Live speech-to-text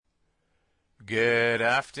Good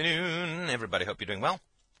afternoon, everybody. Hope you're doing well.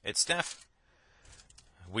 It's Steph.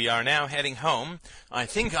 We are now heading home. I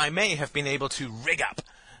think I may have been able to rig up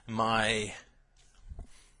my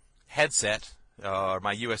headset, or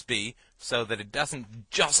my USB, so that it doesn't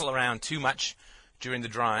jostle around too much during the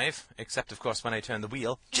drive, except, of course, when I turn the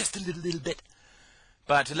wheel, just a little bit.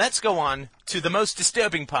 But let's go on to the most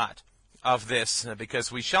disturbing part of this,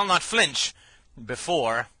 because we shall not flinch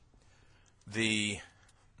before the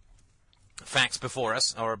facts before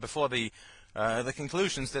us, or before the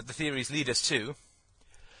conclusions that the theories lead us to.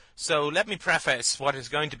 So let me preface what is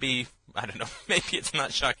going to be, I don't know, maybe it's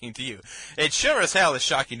not shocking to you. It sure as hell is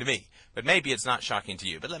shocking to me, but maybe it's not shocking to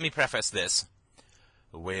you. But let me preface this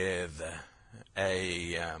with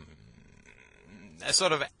a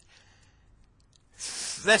sort of,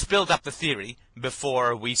 let's build up the theory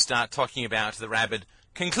before we start talking about the rabid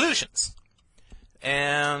conclusions.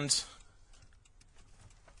 And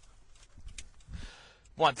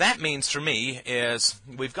what that means for me is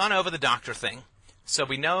we've gone over the doctor thing, so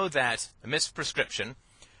we know that a misprescription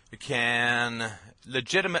can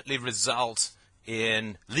legitimately result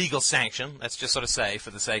in legal sanction, let's just sort of say,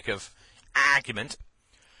 for the sake of argument.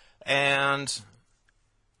 And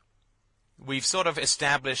we've sort of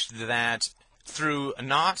established that through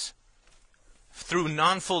non-full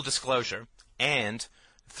disclosure and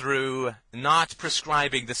through not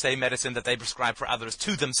prescribing the same medicine that they prescribe for others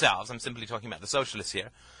to themselves, I'm simply talking about the socialists here,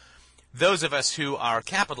 those of us who are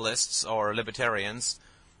capitalists or libertarians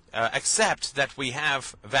accept that we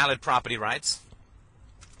have valid property rights,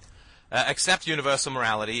 accept universal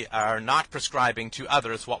morality, are not prescribing to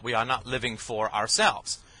others what we are not living for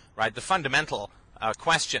ourselves. Right? The fundamental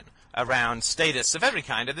question around statists of every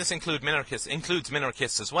kind, and this includes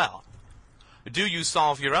minarchists as well. Do you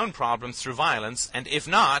solve your own problems through violence? And if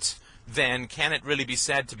not, then can it really be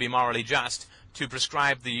said to be morally just to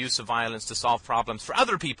prescribe the use of violence to solve problems for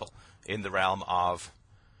other people in the realm of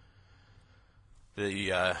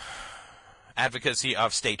the advocacy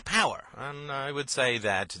of state power? And I would say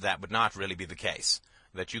that that would not really be the case.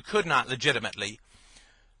 That you could not legitimately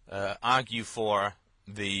argue for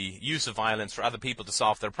the use of violence for other people to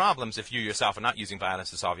solve their problems if you yourself are not using violence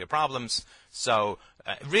to solve your problems. So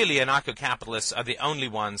really anarcho-capitalists are the only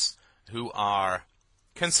ones who are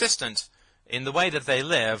consistent in the way that they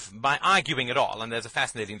live by arguing at all. And there's a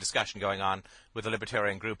fascinating discussion going on with a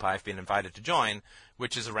libertarian group I've been invited to join,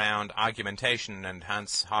 which is around argumentation, and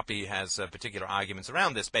Hans Hoppe has particular arguments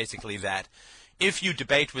around this, basically that if you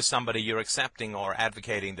debate with somebody, you're accepting or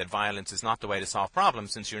advocating that violence is not the way to solve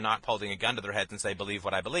problems, since you're not holding a gun to their head and say, believe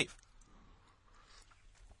what I believe.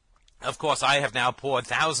 Of course, I have now poured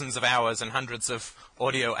thousands of hours and hundreds of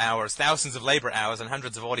audio hours, thousands of labor hours and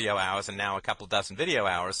hundreds of audio hours, and now a couple dozen video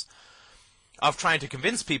hours, of trying to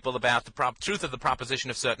convince people about the truth of the proposition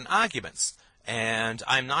of certain arguments. And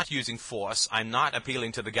I'm not using force. I'm not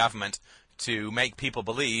appealing to the government to make people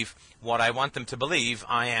believe what I want them to believe.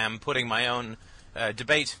 I am putting my own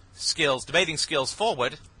debating skills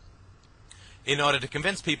forward in order to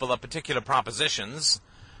convince people of particular propositions.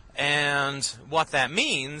 And what that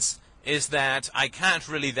means is that I can't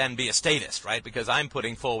really then be a statist, right? Because I'm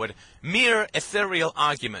putting forward mere ethereal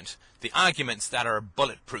argument, the arguments that are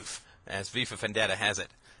bulletproof, as V for Vendetta has it,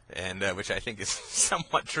 and which I think is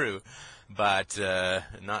somewhat true, but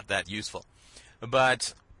not that useful.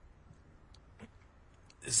 But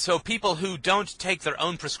so people who don't take their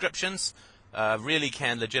own prescriptions really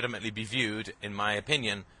can legitimately be viewed, in my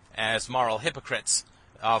opinion, as moral hypocrites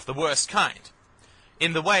of the worst kind,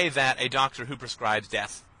 in the way that a doctor who prescribes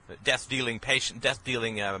death-dealing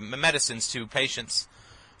medicines to patients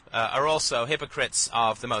are also hypocrites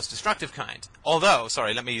of the most destructive kind. Although,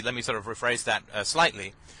 sorry, let me sort of rephrase that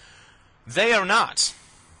slightly. They are not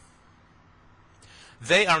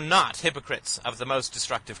hypocrites of the most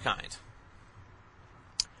destructive kind.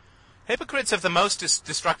 Hypocrites of the most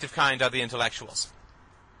destructive kind are the intellectuals.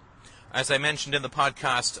 As I mentioned in the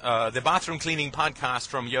podcast, the bathroom cleaning podcast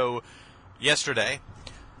from yesterday,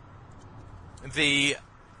 the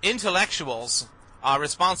intellectuals are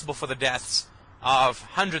responsible for the deaths of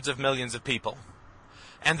hundreds of millions of people.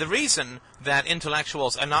 And the reason that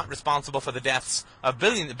intellectuals are not responsible for the deaths of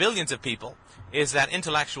billions of people is that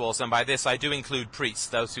intellectuals, and by this I do include priests,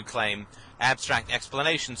 those who claim abstract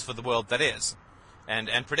explanations for the world that is,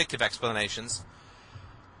 and predictive explanations,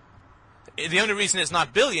 the only reason it's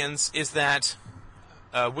not billions is that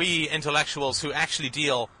we intellectuals who actually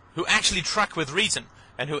truck with reason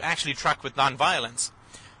and who actually truck with nonviolence,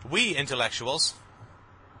 we intellectuals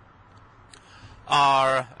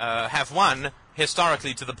have won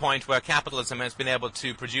historically to the point where capitalism has been able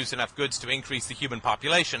to produce enough goods to increase the human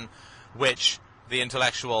population, which the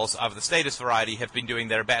intellectuals of the statist variety have been doing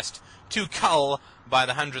their best to cull by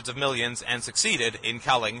the hundreds of millions and succeeded in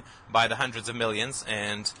culling by the hundreds of millions,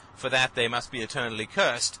 and for that they must be eternally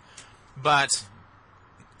cursed. But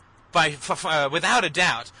without a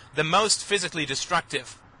doubt, the most physically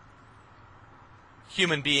destructive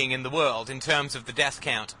human being in the world in terms of the death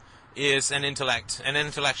count is an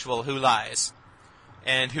intellectual who lies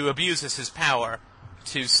and who abuses his power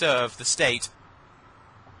to serve the state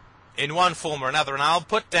in one form or another. And I'll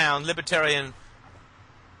put down libertarian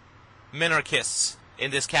minarchists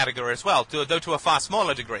in this category as well, though to a far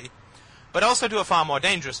smaller degree, but also to a far more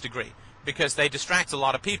dangerous degree, because they distract a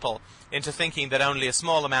lot of people into thinking that only a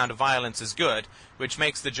small amount of violence is good, which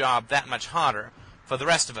makes the job that much harder for the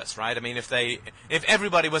rest of us, right? I mean, if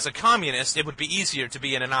everybody was a communist, it would be easier to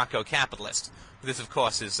be an anarcho-capitalist. This, of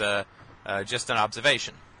course, is just an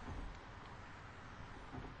observation.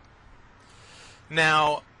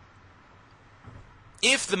 Now,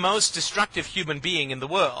 if the most destructive human being in the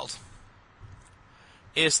world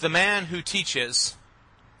is the man who teaches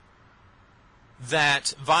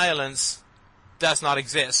that violence does not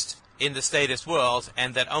exist in the statist world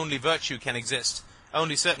and that only virtue can exist,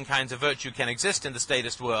 only certain kinds of virtue can exist in the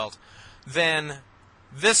statist world, then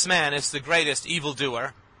this man is the greatest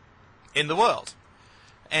evildoer in the world.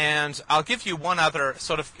 And I'll give you one other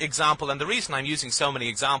sort of example, and the reason I'm using so many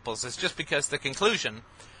examples is just because the conclusion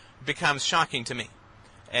becomes shocking to me.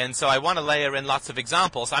 And so I want to layer in lots of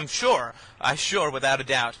examples. I'm sure, without a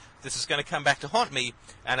doubt, this is going to come back to haunt me,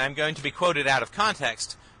 and I'm going to be quoted out of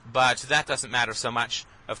context, but that doesn't matter so much,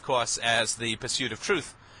 of course, as the pursuit of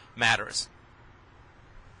truth matters.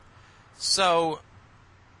 So,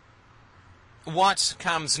 what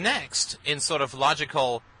comes next in sort of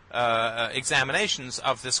logical examinations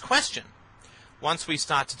of this question, once we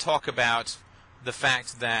start to talk about the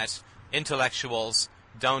fact that intellectuals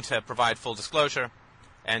don't provide full disclosure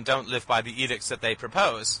and don't live by the edicts that they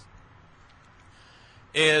propose,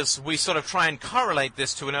 is we sort of try and correlate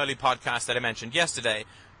this to an early podcast that I mentioned yesterday,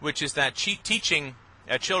 which is that teaching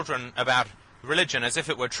children about religion as if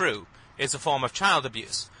it were true is a form of child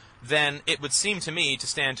abuse. Then it would seem to me to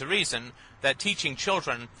stand to reason that teaching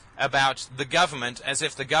children about the government as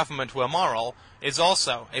if the government were moral is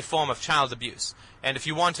also a form of child abuse. And if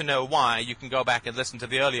you want to know why, you can go back and listen to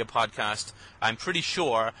the earlier podcast. I'm pretty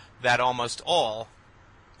sure that almost all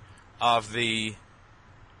of the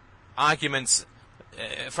arguments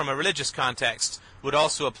from a religious context would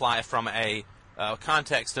also apply from a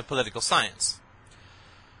context of political science.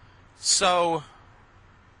 So,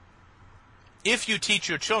 if you teach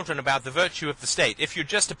your children about the virtue of the state, if you're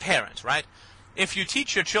just a parent, right? If you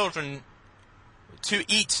teach your children to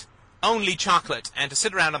eat only chocolate and to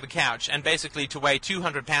sit around on the couch and basically to weigh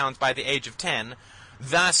 200 pounds by the age of 10,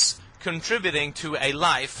 thus contributing to a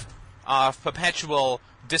life of perpetual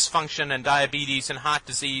dysfunction and diabetes and heart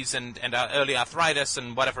disease and early arthritis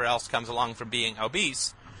and whatever else comes along from being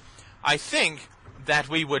obese, I think that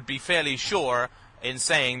we would be fairly sure in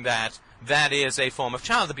saying that that is a form of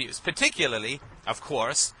child abuse, particularly, of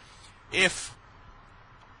course, if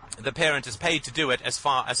the parent is paid to do it as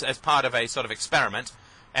part of a sort of experiment,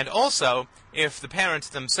 and also if the parents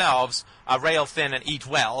themselves are rail thin and eat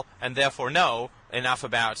well and therefore know enough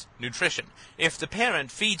about nutrition. If the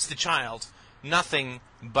parent feeds the child nothing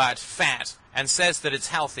but fat and says that it's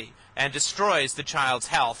healthy and destroys the child's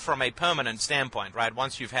health from a permanent standpoint, right?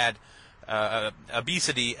 Once you've had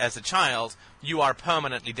obesity as a child, you are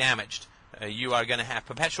permanently damaged. You are going to have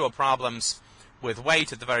perpetual problems with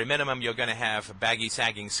weight at the very minimum. You're going to have baggy,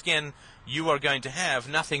 sagging skin. You are going to have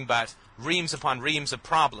nothing but reams upon reams of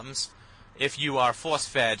problems if you are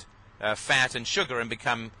force-fed fat and sugar and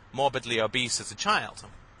become morbidly obese as a child.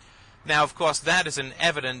 Now, of course, that is an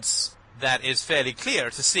evidence that is fairly clear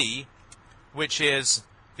to see, which is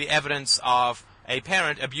the evidence of a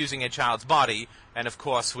parent abusing a child's body. And, of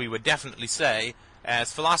course, we would definitely say,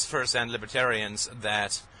 as philosophers and libertarians,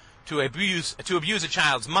 that to abuse a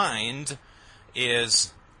child's mind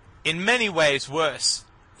is in many ways worse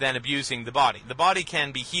than abusing the body. The body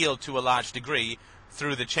can be healed to a large degree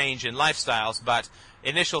through the change in lifestyles, but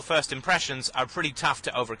initial first impressions are pretty tough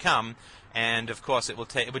to overcome, and of course it would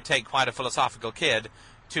take quite a philosophical kid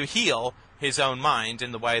to heal his own mind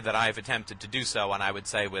in the way that I've attempted to do so, and I would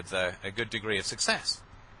say with a good degree of success.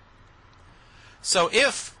 So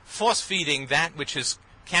if force-feeding that which is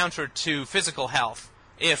counter to physical health,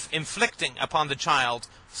 if inflicting upon the child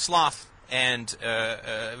sloth and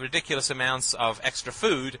ridiculous amounts of extra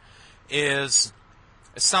food is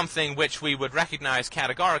something which we would recognize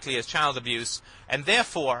categorically as child abuse, and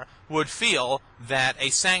therefore would feel that a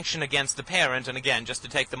sanction against the parent, and again, just to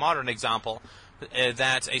take the modern example,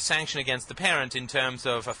 that a sanction against the parent in terms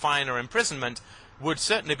of a fine or imprisonment would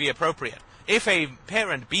certainly be appropriate. If a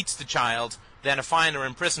parent beats the child, then a fine or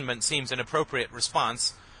imprisonment seems an appropriate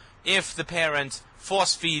response. If the parent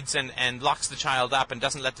force feeds and locks the child up and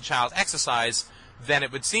doesn't let the child exercise, then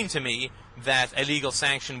it would seem to me that a legal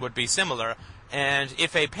sanction would be similar. And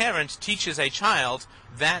if a parent teaches a child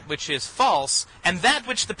that which is false, and that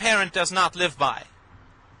which the parent does not live by,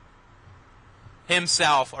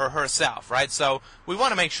 himself or herself, right? So we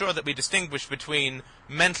want to make sure that we distinguish between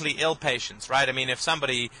mentally ill patients, right? I mean, if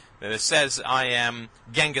somebody says, I am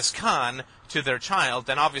Genghis Khan to their child,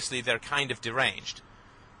 then obviously they're kind of deranged.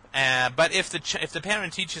 But if the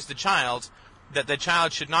parent teaches the child that the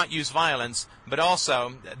child should not use violence, but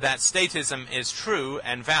also that statism is true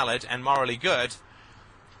and valid and morally good,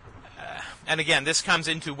 and again, this comes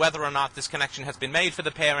into whether or not this connection has been made for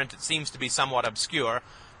the parent. It seems to be somewhat obscure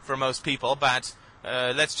for most people, but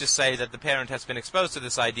let's just say that the parent has been exposed to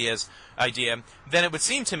this idea, then it would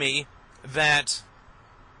seem to me that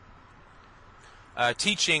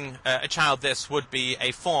teaching a child this would be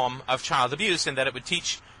a form of child abuse, in that it would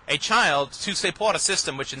teach a child to support a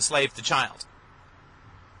system which enslaved the child.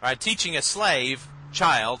 Right? Teaching a slave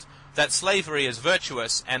child that slavery is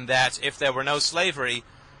virtuous, and that if there were no slavery,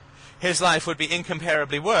 his life would be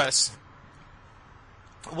incomparably worse,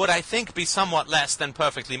 would, I think, be somewhat less than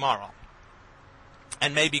perfectly moral,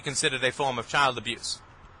 and may be considered a form of child abuse.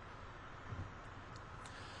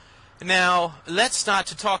 Now, let's start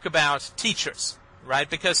to talk about teachers, right?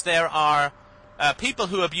 Because there are people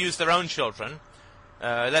who abuse their own children,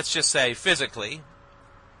 let's just say physically,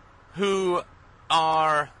 who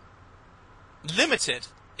are limited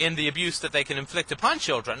in the abuse that they can inflict upon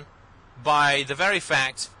children by the very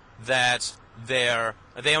fact that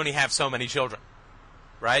they only have so many children,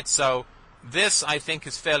 right? So this, I think,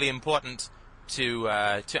 is fairly important to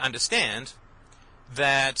understand,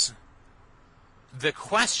 that the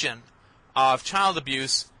question of child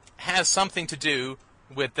abuse has something to do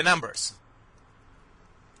with the numbers,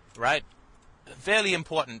 right? Fairly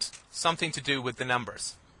important, something to do with the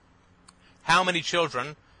numbers. How many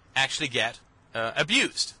children actually get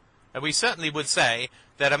abused? We certainly would say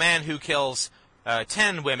that a man who kills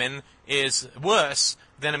 10 women is worse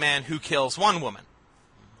than a man who kills 1 woman.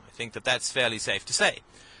 I think that that's fairly safe to say.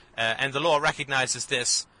 And the law recognizes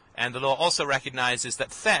this, and the law also recognizes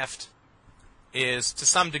that theft is to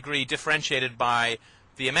some degree differentiated by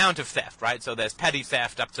the amount of theft, right? So there's petty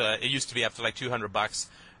theft it used to be up to like $200,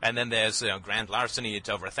 and then there's grand larceny, it's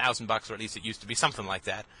over $1,000, or at least it used to be something like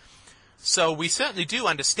that. So we certainly do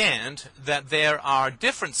understand that there are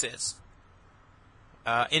differences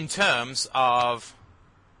in terms of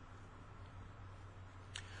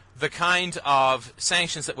the kind of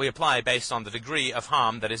sanctions that we apply based on the degree of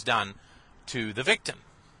harm that is done to the victim.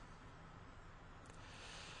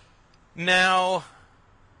 Now,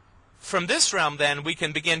 from this realm, then, we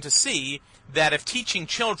can begin to see that if teaching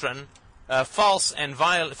children false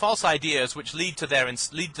ideas which lead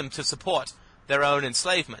them to support their own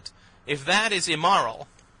enslavement, if that is immoral,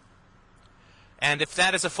 and if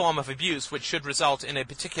that is a form of abuse which should result in a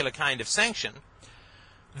particular kind of sanction,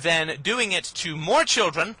 then doing it to more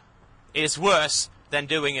children is worse than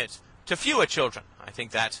doing it to fewer children. I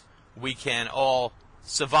think that we can all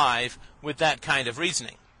survive with that kind of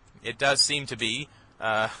reasoning. It does seem to be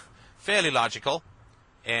fairly logical,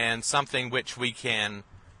 and something which we can,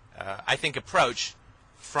 I think, approach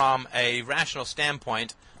from a rational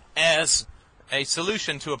standpoint as a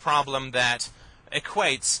solution to a problem that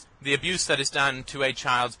equates the abuse that is done to a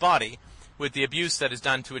child's body with the abuse that is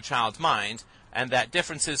done to a child's mind, and that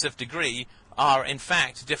differences of degree are in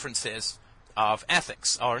fact differences of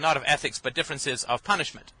ethics, or not of ethics, but differences of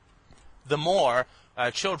punishment. The more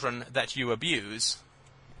children that you abuse,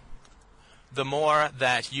 the more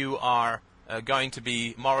that you are going to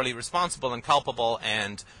be morally responsible and culpable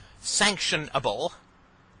and sanctionable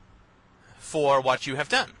for what you have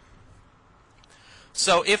done.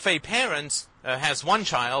 So if a parent has one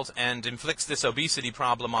child and inflicts this obesity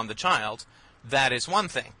problem on the child, that is one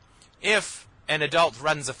thing. If an adult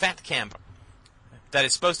runs a fat camp that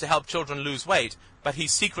is supposed to help children lose weight, but he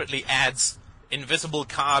secretly adds invisible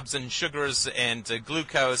carbs and sugars and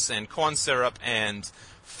glucose and corn syrup and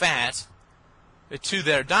fat to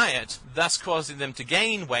their diet, thus causing them to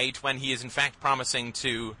gain weight when he is in fact promising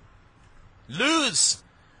to lose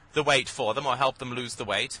the weight for them or help them lose the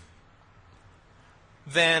weight,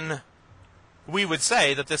 then we would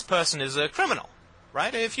say that this person is a criminal,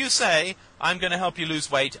 right? If you say, I'm going to help you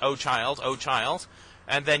lose weight, oh child,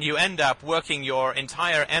 and then you end up working your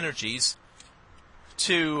entire energies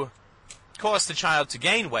to cause the child to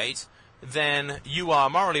gain weight, then you are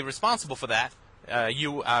morally responsible for that,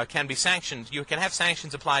 you can be sanctioned. You can have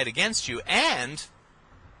sanctions applied against you, and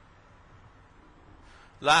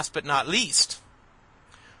last but not least,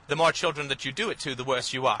 the more children that you do it to, the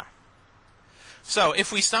worse you are. So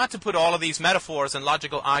if we start to put all of these metaphors and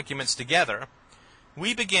logical arguments together,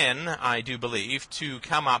 we begin, I do believe, to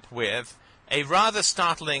come up with a rather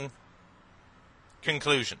startling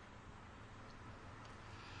conclusion.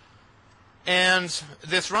 And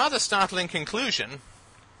this rather startling conclusion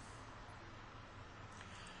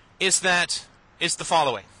is the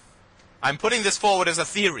following. I'm putting this forward as a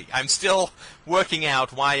theory. I'm still working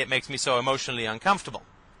out why it makes me so emotionally uncomfortable.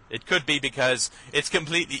 It could be because it's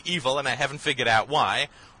completely evil and I haven't figured out why,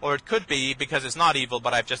 or it could be because it's not evil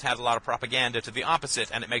but I've just had a lot of propaganda to the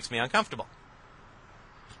opposite and it makes me uncomfortable.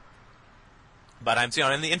 But I'm,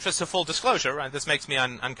 in the interest of full disclosure, this makes me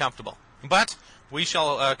uncomfortable. But we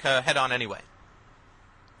shall head on anyway.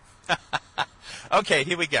 Okay,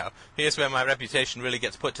 here we go. Here's where my reputation really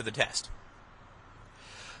gets put to the test.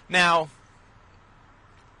 Now,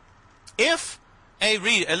 if a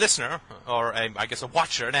listener, or I guess a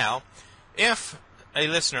watcher now, if a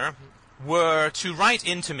listener were to write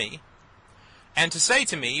into me and to say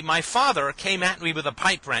to me, my father came at me with a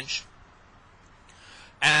pipe wrench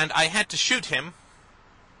and I had to shoot him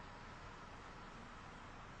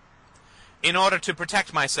in order to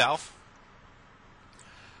protect myself,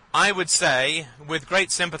 I would say, with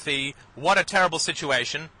great sympathy, what a terrible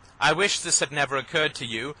situation. I wish this had never occurred to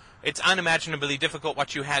you. It's unimaginably difficult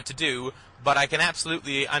what you had to do, but I can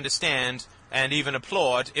absolutely understand and even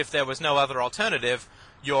applaud, if there was no other alternative,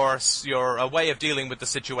 your way of dealing with the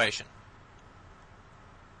situation.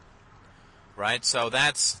 Right? So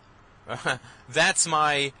that's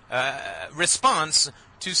my response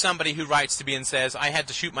to somebody who writes to me and says, I had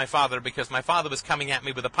to shoot my father because my father was coming at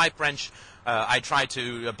me with a pipe wrench. I tried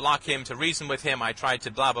to block him, to reason with him. I tried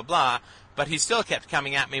to blah, blah, blah. But he still kept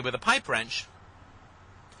coming at me with a pipe wrench.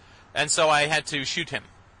 And so I had to shoot him.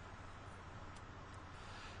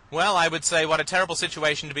 Well, I would say, what a terrible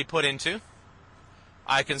situation to be put into.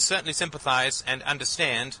 I can certainly sympathize and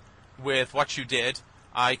understand with what you did.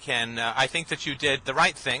 I think that you did the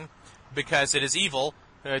right thing, because it is evil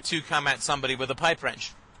to come at somebody with a pipe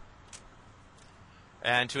wrench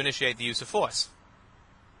and to initiate the use of force.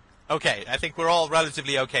 Okay, I think we're all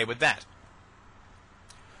relatively okay with that.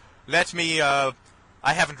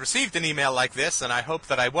 I haven't received an email like this, and I hope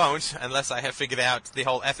that I won't, unless I have figured out the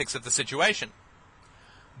whole ethics of the situation.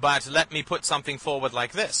 But let me put something forward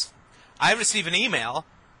like this. I receive an email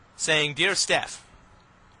saying, Dear Steph,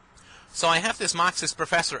 so I have this Marxist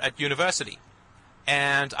professor at university,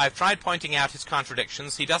 and I've tried pointing out his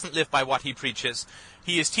contradictions. He doesn't live by what he preaches.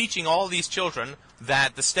 He is teaching all these children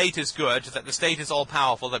that the state is good, that the state is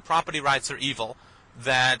all-powerful, that property rights are evil,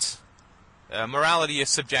 that morality is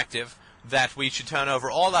subjective, that we should turn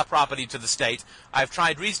over all our property to the state. I've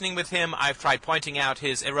tried reasoning with him. I've tried pointing out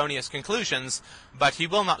his erroneous conclusions, but he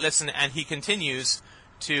will not listen, and he continues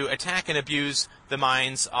to attack and abuse the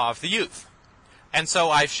minds of the youth. And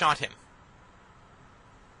so I've shot him.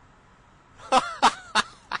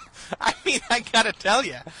 I mean, I gotta tell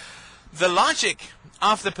you, the logic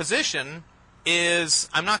of the position is,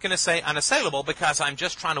 I'm not going to say unassailable because I'm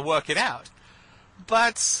just trying to work it out.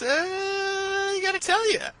 But I gotta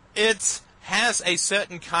tell you, it has a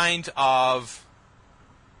certain kind of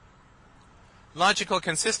logical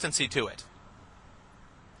consistency to it.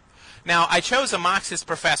 Now, I chose a Marxist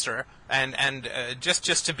professor, and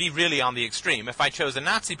just to be really on the extreme, if I chose a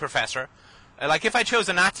Nazi professor, like if I chose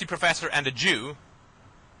a Nazi professor and a Jew,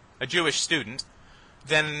 a Jewish student,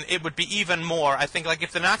 then it would be even more. I think, like,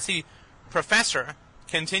 if the Nazi professor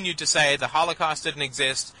continued to say the Holocaust didn't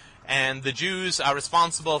exist and the Jews are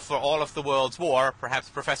responsible for all of the world's war, perhaps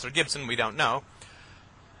Professor Gibson, we don't know,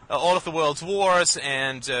 all of the world's wars,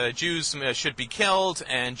 and Jews should be killed,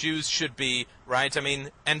 and Jews should be, right? I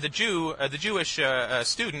mean, and the Jewish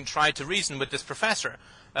student tried to reason with this professor,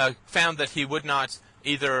 found that he would not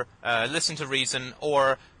either listen to reason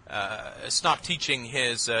or stop teaching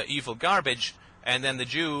his evil garbage, and then the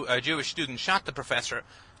Jewish student shot the professor.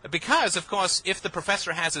 Because, of course, if the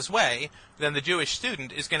professor has his way, then the Jewish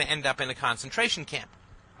student is going to end up in a concentration camp.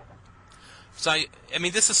 So, I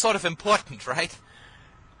mean, this is sort of important, right?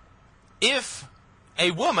 If a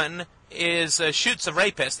woman shoots a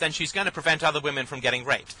rapist, then she's going to prevent other women from getting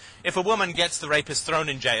raped. If a woman gets the rapist thrown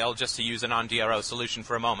in jail, just to use a non-DRO solution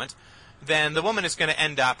for a moment, then the woman is going to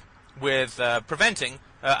end up with preventing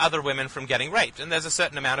other women from getting raped. And there's a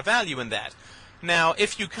certain amount of value in that. Now,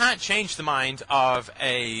 if you can't change the mind of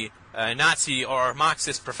a Nazi or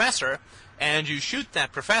Marxist professor, and you shoot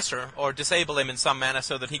that professor or disable him in some manner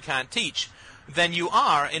so that he can't teach, then you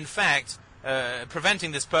are, in fact,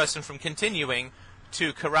 preventing this person from continuing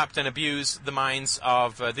to corrupt and abuse the minds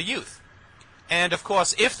of the youth. And, of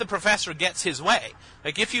course, if the professor gets his way,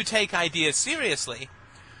 like if you take ideas seriously,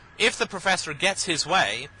 if the professor gets his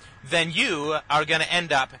way, then you are going to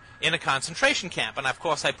end up in a concentration camp. And, of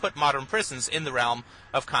course, I put modern prisons in the realm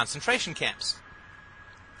of concentration camps.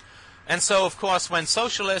 And so, of course, when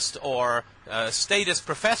socialist or statist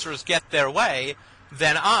professors get their way,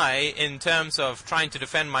 then I, in terms of trying to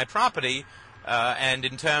defend my property, and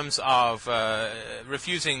in terms of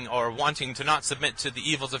refusing or wanting to not submit to the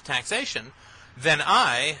evils of taxation, then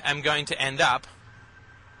I am going to end up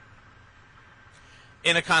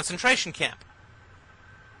in a concentration camp.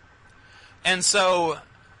 And so,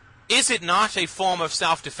 is it not a form of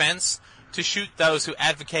self-defense to shoot those who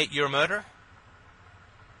advocate your murder?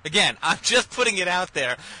 Again, I'm just putting it out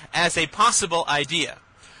there as a possible idea.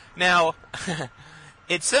 Now,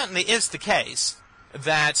 it certainly is the case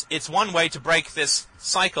that it's one way to break this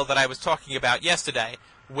cycle that I was talking about yesterday,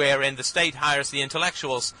 wherein the state hires the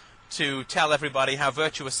intellectuals to tell everybody how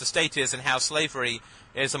virtuous the state is and how slavery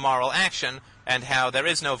is a moral action and how there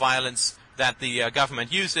is no violence that the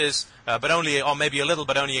government uses, but only, or maybe a little,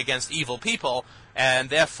 but only against evil people, and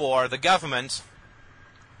therefore the government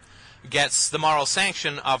gets the moral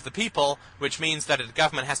sanction of the people, which means that the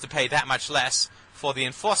government has to pay that much less for the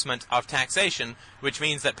enforcement of taxation, which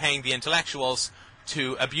means that paying the intellectuals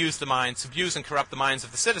to abuse and corrupt the minds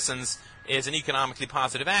of the citizens is an economically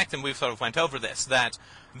positive act, and we've sort of went over this, that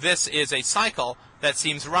this is a cycle that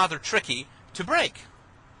seems rather tricky to break.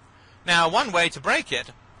 Now, one way to break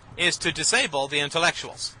it is to disable the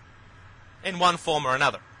intellectuals in one form or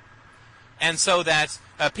another, and so that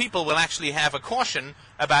people will actually have a caution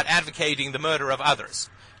about advocating the murder of others.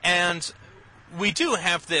 And we do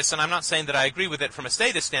have this, and I'm not saying that I agree with it from a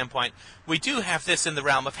statist standpoint, we do have this in the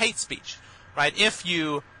realm of hate speech, right? If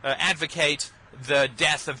you advocate the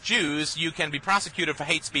death of Jews, you can be prosecuted for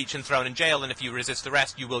hate speech and thrown in jail, and if you resist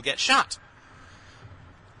arrest, you will get shot.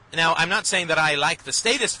 Now, I'm not saying that I like the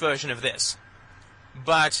statist version of this,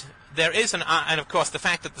 but there is and of course the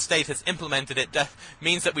fact that the state has implemented it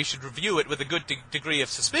means that we should review it with a good degree of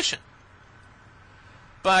suspicion.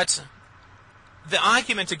 But the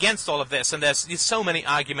argument against all of this, and there's so many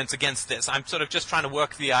arguments against this, I'm sort of just trying to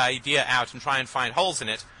work the idea out and try and find holes in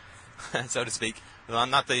it, so to speak, well,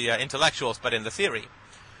 not the intellectuals, but in the theory.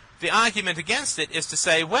 The argument against it is to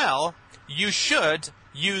say, well, you should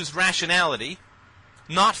use rationality,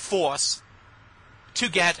 not force, to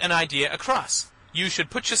get an idea across. You should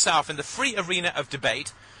put yourself in the free arena of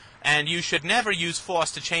debate, and you should never use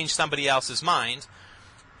force to change somebody else's mind.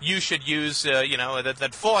 You should use, that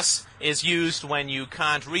force is used when you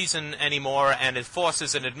can't reason anymore, and force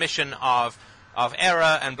is an admission of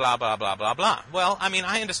error, and blah, blah, blah, blah, blah. Well, I mean,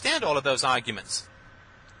 I understand all of those arguments.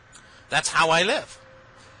 That's how I live.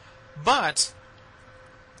 But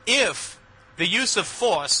if the use of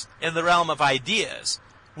force in the realm of ideas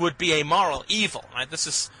would be a moral evil, right? This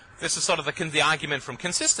is sort of the argument from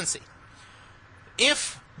consistency.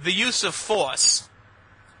 If the use of force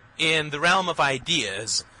in the realm of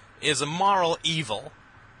ideas is a moral evil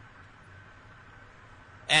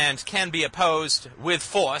and can be opposed with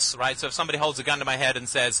force, right? So if somebody holds a gun to my head and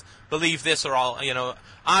says, believe this or I'll,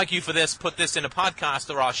 argue for this, put this in a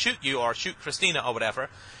podcast, or I'll shoot you, or shoot Christina, or whatever,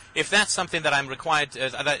 if that's something that I'm required,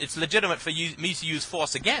 that it's legitimate for me to use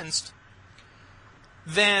force against,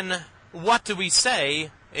 then what do we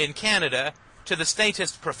say in Canada to the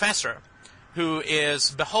statist professor who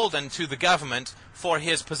is beholden to the government for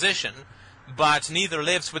his position, but neither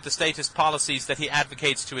lives with the statist policies that he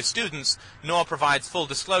advocates to his students, nor provides full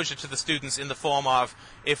disclosure to the students in the form of,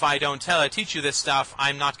 if I don't teach you this stuff,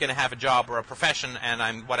 I'm not going to have a job or a profession, and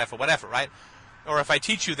I'm whatever, right? Or if I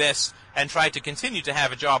teach you this and try to continue to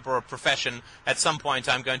have a job or a profession, at some point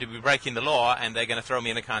I'm going to be breaking the law, and they're going to throw me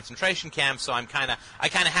in a concentration camp, so I kind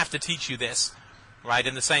of have to teach you this, right?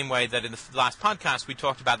 In the same way that in the last podcast we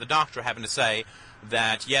talked about the doctor having to say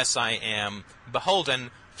that, yes, I am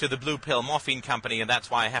beholden to the blue pill morphine company, and that's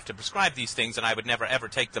why I have to prescribe these things, and I would never ever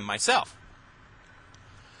take them myself.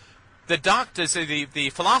 The doctor, the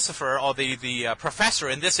philosopher, or the professor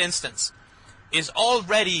in this instance, is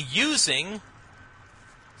already using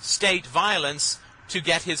state violence to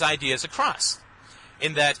get his ideas across.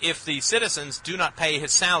 In that if the citizens do not pay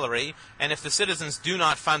his salary, and if the citizens do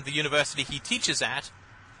not fund the university he teaches at,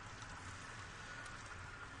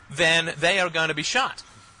 then they are going to be shot.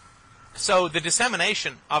 So the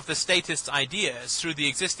dissemination of the statist ideas through the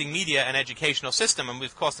existing media and educational system, and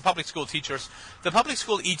of course the public school teachers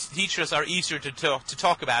are easier to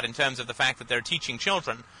talk about in terms of the fact that they're teaching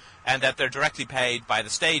children and that they're directly paid by the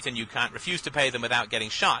state and you can't refuse to pay them without getting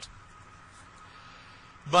shot.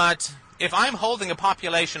 But if I'm holding a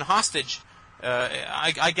population hostage,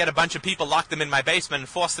 I get a bunch of people, lock them in my basement, and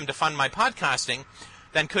force them to fund my podcasting,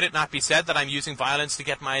 then could it not be said that I'm using violence to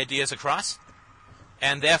get my ideas across?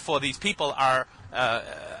 And therefore these people are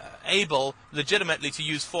able legitimately to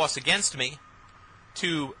use force against me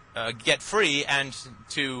to get free and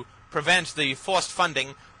to prevent the forced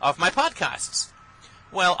funding of my podcasts.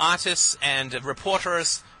 Well, artists and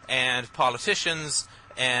reporters and politicians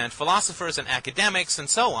and philosophers and academics and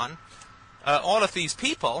so on, all of these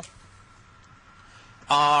people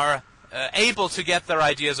are able to get their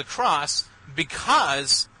ideas across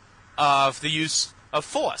because of the use of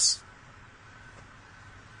force.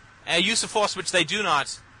 A use of force which they do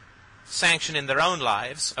not sanction in their own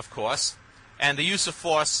lives, of course, and the use of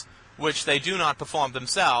force which they do not perform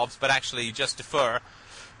themselves, but actually just defer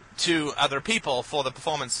to other people for the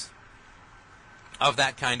performance of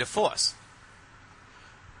that kind of force.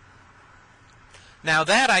 Now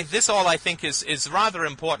this all I think is rather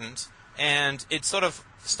important, and it sort of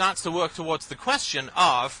starts to work towards the question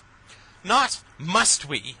of not must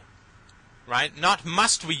we, right? Not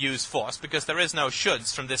must we use force, because there is no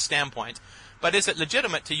shoulds from this standpoint, but is it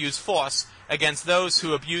legitimate to use force against those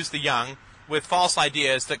who abuse the young with false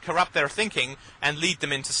ideas that corrupt their thinking and lead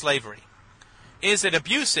them into slavery? Is it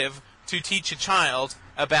abusive to teach a child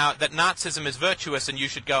about that Nazism is virtuous and you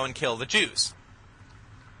should go and kill the Jews?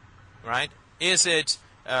 Right? Is it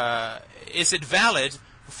valid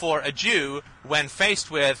for a Jew, when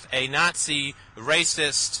faced with a Nazi,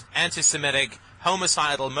 racist, anti-Semitic,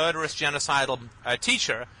 homicidal, murderous, genocidal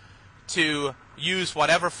teacher, to use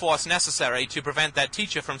whatever force necessary to prevent that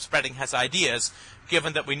teacher from spreading his ideas,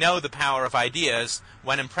 given that we know the power of ideas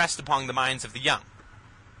when impressed upon the minds of the young?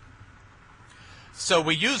 So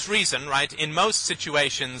we use reason, right, in most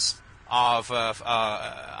situations of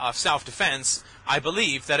self-defense. I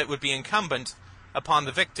believe that it would be incumbent upon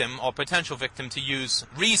the victim or potential victim to use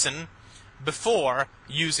reason before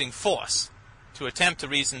using force, to attempt to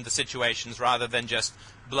reason the situations rather than just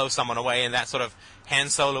blow someone away in that sort of Han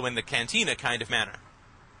Solo in the cantina kind of manner.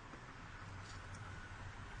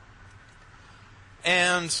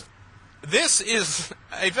 And this is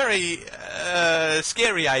a very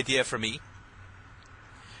scary idea for me.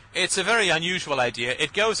 It's a very unusual idea.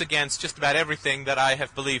 It goes against just about everything that I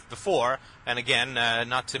have believed before. And again,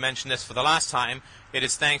 not to mention this for the last time, it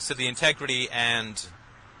is thanks to the integrity and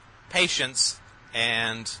patience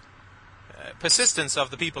and persistence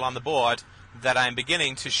of the people on the board that I'm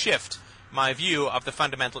beginning to shift my view of the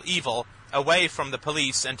fundamental evil away from the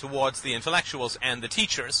police and towards the intellectuals and the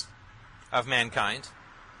teachers of mankind.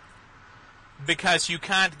 Because you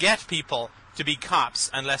can't get people to be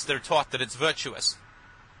cops unless they're taught that it's virtuous.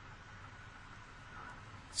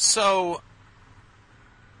 So,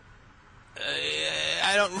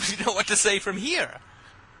 I don't really know what to say from here.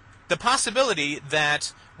 The possibility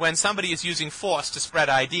that when somebody is using force to spread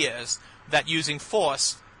ideas, that using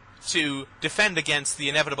force to defend against the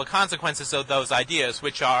inevitable consequences of those ideas,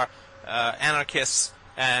 which are anarchists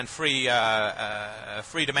and free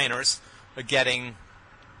domainers getting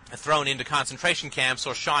thrown into concentration camps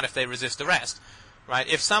or shot if they resist arrest. Right?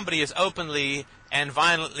 If somebody is openly and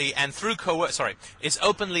violently and through coercion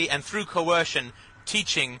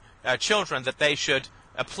teaching children that they should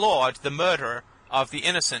applaud the murder of the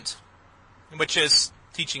innocent, which is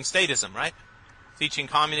teaching statism, right? Teaching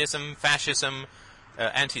communism, fascism,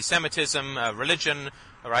 anti-Semitism, religion,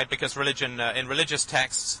 right? Because religion, in religious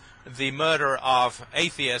texts, the murder of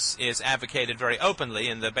atheists is advocated very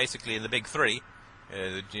openly basically in the big three,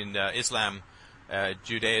 in Islam,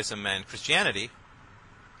 Judaism, and Christianity.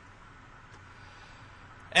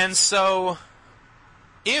 And so,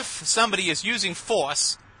 if somebody is using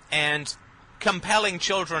force and compelling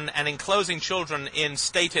children and enclosing children in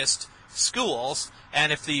statist schools,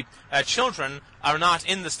 and if the children are not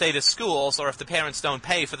in the statist schools, or if the parents don't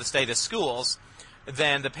pay for the statist schools,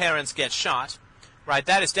 then the parents get shot, right?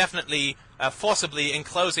 That is definitely forcibly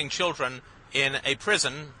enclosing children in a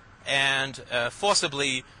prison and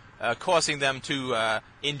forcibly causing them to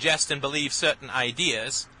ingest and believe certain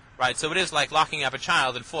ideas. Right, so it is like locking up a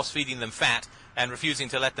child and force-feeding them fat and refusing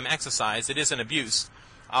to let them exercise. It is an abuse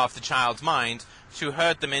of the child's mind to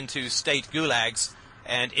herd them into state gulags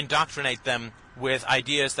and indoctrinate them with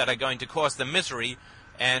ideas that are going to cause them misery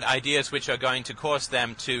and ideas which are going to cause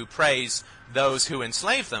them to praise those who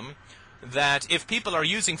enslave them. That if people are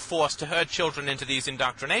using force to herd children into these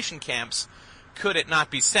indoctrination camps, could it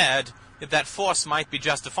not be said that force might be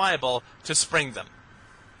justifiable to spring them?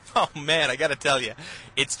 Oh man, I gotta tell you,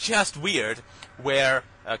 it's just weird where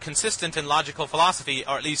consistent and logical philosophy,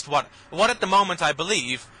 or at least what at the moment I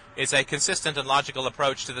believe, is a consistent and logical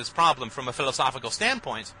approach to this problem from a philosophical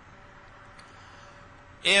standpoint.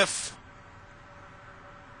 If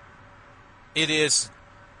it is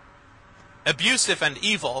abusive and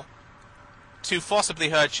evil to forcibly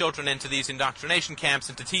herd children into these indoctrination camps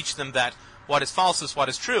and to teach them that what is false is what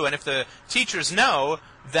is true, and if the teachers know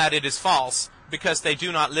that it is false because they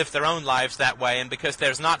do not live their own lives that way and because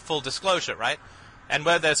there's not full disclosure, right? And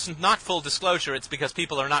where there's not full disclosure, it's because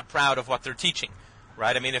people are not proud of what they're teaching,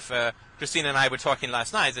 right? I mean, if Christina and I were talking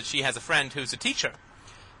last night that she has a friend who's a teacher,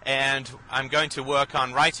 and I'm going to work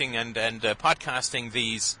on writing and podcasting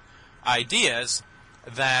these ideas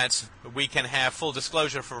that we can have full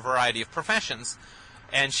disclosure for a variety of professions.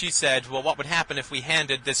 And she said, well, what would happen if we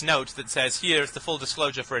handed this note that says, here's the full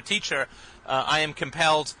disclosure for a teacher. I am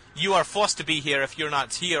compelled, you are forced to be here. If you're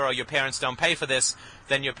not here or your parents don't pay for this,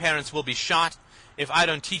 then your parents will be shot. If I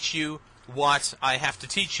don't teach you what I have to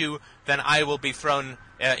teach you, then I will be thrown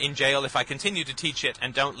in jail if I continue to teach it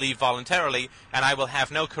and don't leave voluntarily, and I will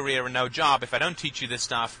have no career and no job if I don't teach you this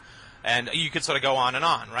stuff. And you could sort of go on,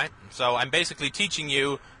 right? So I'm basically teaching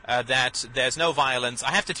you that there's no violence.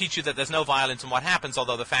 I have to teach you that there's no violence in what happens,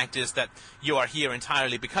 although the fact is that you are here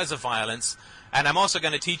entirely because of violence. And I'm also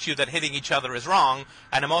going to teach you that hitting each other is wrong,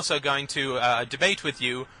 and I'm also going to debate with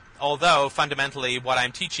you, although fundamentally what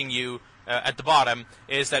I'm teaching you at the bottom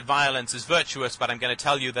is that violence is virtuous, but I'm going to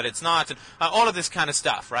tell you that it's not, and all of this kind of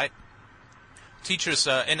stuff, right? Teachers,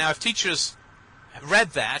 and now if teachers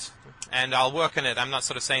read that, and I'll work on it, I'm not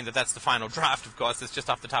sort of saying that that's the final draft, of course, it's just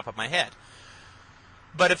off the top of my head.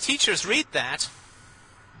 But if teachers read that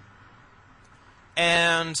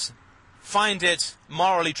and find it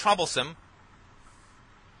morally troublesome,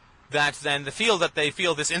 that then they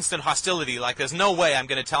feel this instant hostility, like there's no way I'm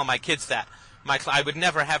going to tell my kids that. I would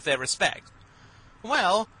never have their respect.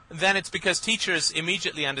 Well, then it's because teachers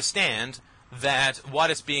immediately understand that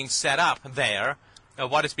what is being set up there,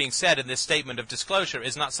 what is being said in this statement of disclosure,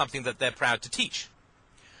 is not something that they're proud to teach.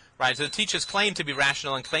 Right? So the teachers claim to be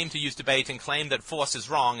rational and claim to use debate and claim that force is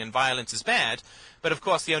wrong and violence is bad, but of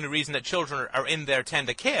course the only reason that children are in their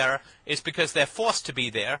tender care is because they're forced to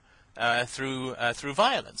be there through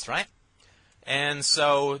violence, right? And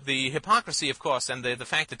so the hypocrisy, of course, and the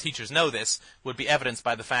fact that teachers know this would be evidenced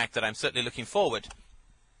by the fact that I'm certainly looking forward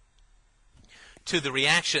to the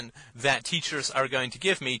reaction that teachers are going to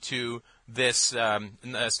give me to this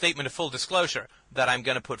statement of full disclosure that I'm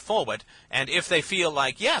going to put forward. And if they feel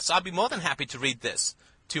like, yes, I'll be more than happy to read this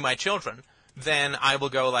to my children, then I will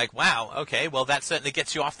go like, wow, okay, well, that certainly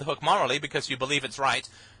gets you off the hook morally because you believe it's right.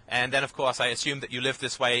 And then, of course, I assume that you live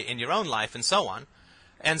this way in your own life and so on.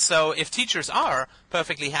 And so if teachers are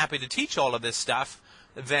perfectly happy to teach all of this stuff,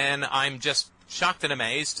 then I'm just shocked and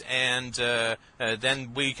amazed, and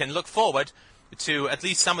then we can look forward to at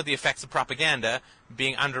least some of the effects of propaganda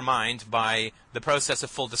being undermined by the process of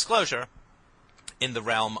full disclosure in the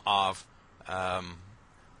realm of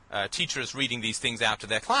teachers reading these things out to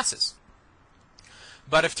their classes.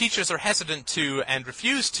 But if teachers are hesitant to and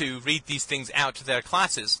refuse to read these things out to their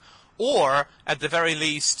classes, or at the very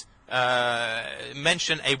least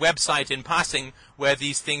mention a website in passing where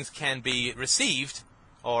these things can be received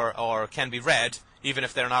or can be read, even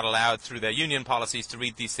if they're not allowed through their union policies to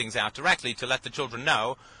read these things out directly, to let the children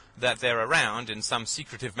know that they're around in some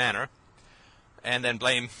secretive manner, and then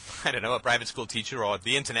blame, I don't know, a private school teacher or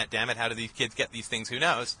the internet, damn it, how do these kids get these things, who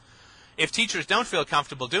knows? If teachers don't feel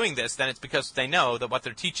comfortable doing this, then it's because they know that what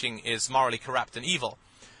they're teaching is morally corrupt and evil,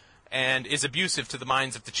 and is abusive to the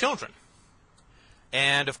minds of the children.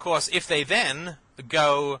 And, of course, if they then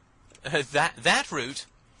go that route,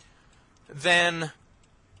 then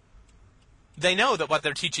they know that what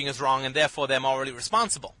they're teaching is wrong, and therefore they're morally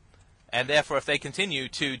responsible. And therefore, if they continue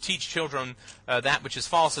to teach children that which is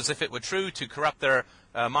false as if it were true, to corrupt their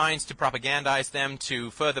minds, to propagandize them,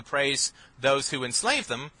 to further praise those who enslave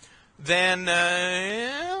them, then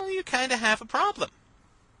you kind of have a problem.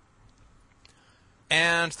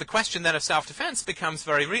 And the question then of self-defense becomes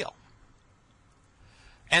very real.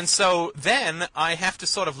 And so then I have to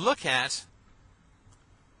sort of look at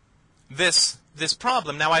this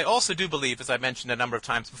problem. Now, I also do believe, as I mentioned a number of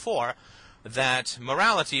times before, that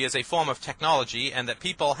morality is a form of technology, and that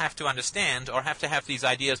people have to understand or have to have these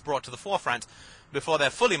ideas brought to the forefront before they're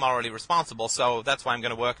fully morally responsible. So that's why I'm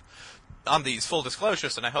going to work on these full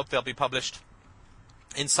disclosures, and I hope they'll be published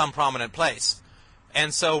in some prominent place.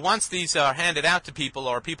 And so once these are handed out to people,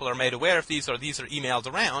 or people are made aware of these, or these are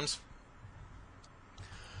emailed around,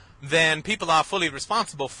 then people are fully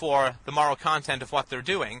responsible for the moral content of what they're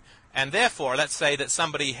doing. And therefore, let's say that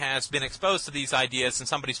somebody has been exposed to these ideas and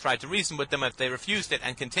somebody's tried to reason with them. If they refused it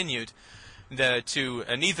and continued, to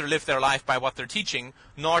neither live their life by what they're teaching,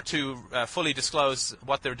 nor to fully disclose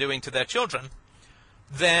what they're doing to their children,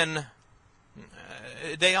 then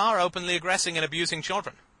they are openly aggressing and abusing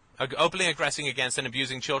children, openly aggressing against and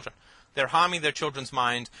abusing children. They're harming their children's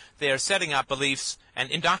mind. They are setting up beliefs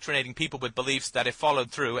and indoctrinating people with beliefs that, if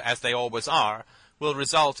followed through, as they always are, will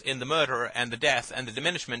result in the murder and the death and the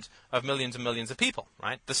diminishment of millions and millions of people,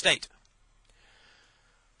 right? The state.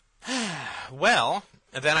 Well,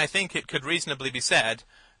 then I think it could reasonably be said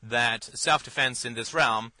that self-defense in this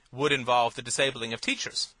realm would involve the disabling of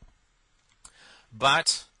teachers.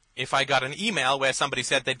 But if I got an email where somebody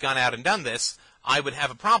said they'd gone out and done this, I would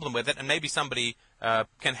have a problem with it, and maybe somebody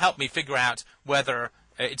can help me figure out whether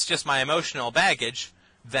it's just my emotional baggage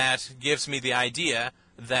that gives me the idea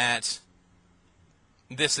that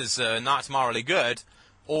this is not morally good,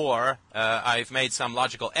 or I've made some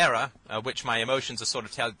logical error, which my emotions are sort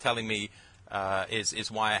of telling me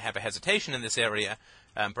is why I have a hesitation in this area.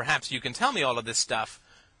 Perhaps you can tell me all of this stuff,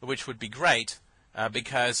 which would be great,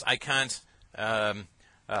 because I can't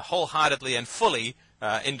wholeheartedly and fully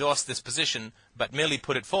endorse this position, but merely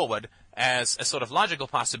put it forward as a sort of logical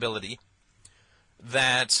possibility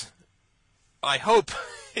that I hope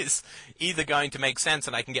is either going to make sense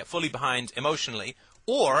and I can get fully behind emotionally,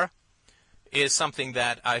 or is something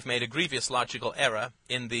that I've made a grievous logical error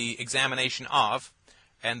in the examination of,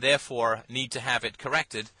 and therefore need to have it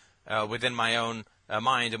corrected within my own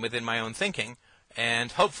mind and within my own thinking,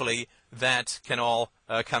 and hopefully that can all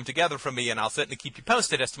come together for me, and I'll certainly keep you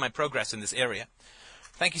posted as to my progress in this area.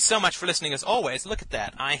 Thank you so much for listening as always. Look at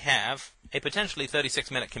that. I have a potentially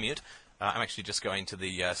 36-minute commute. I'm actually just going to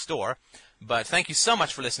the store. But thank you so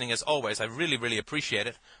much for listening as always. I really, really appreciate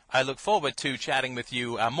it. I look forward to chatting with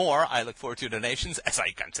you more. I look forward to donations, as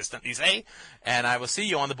I consistently say. And I will see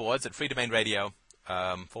you on the boards at freedomainradio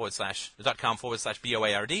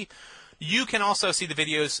 .com/BOARD. You can also see the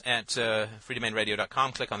videos at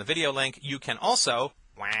freedomainradio.com. Click on the video link. You can also,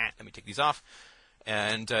 let me take these off.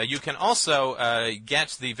 And you can also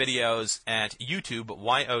get the videos at YouTube,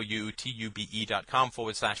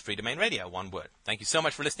 youtube.com/freedomainradio, one word. Thank you so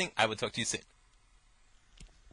much for listening. I will talk to you soon.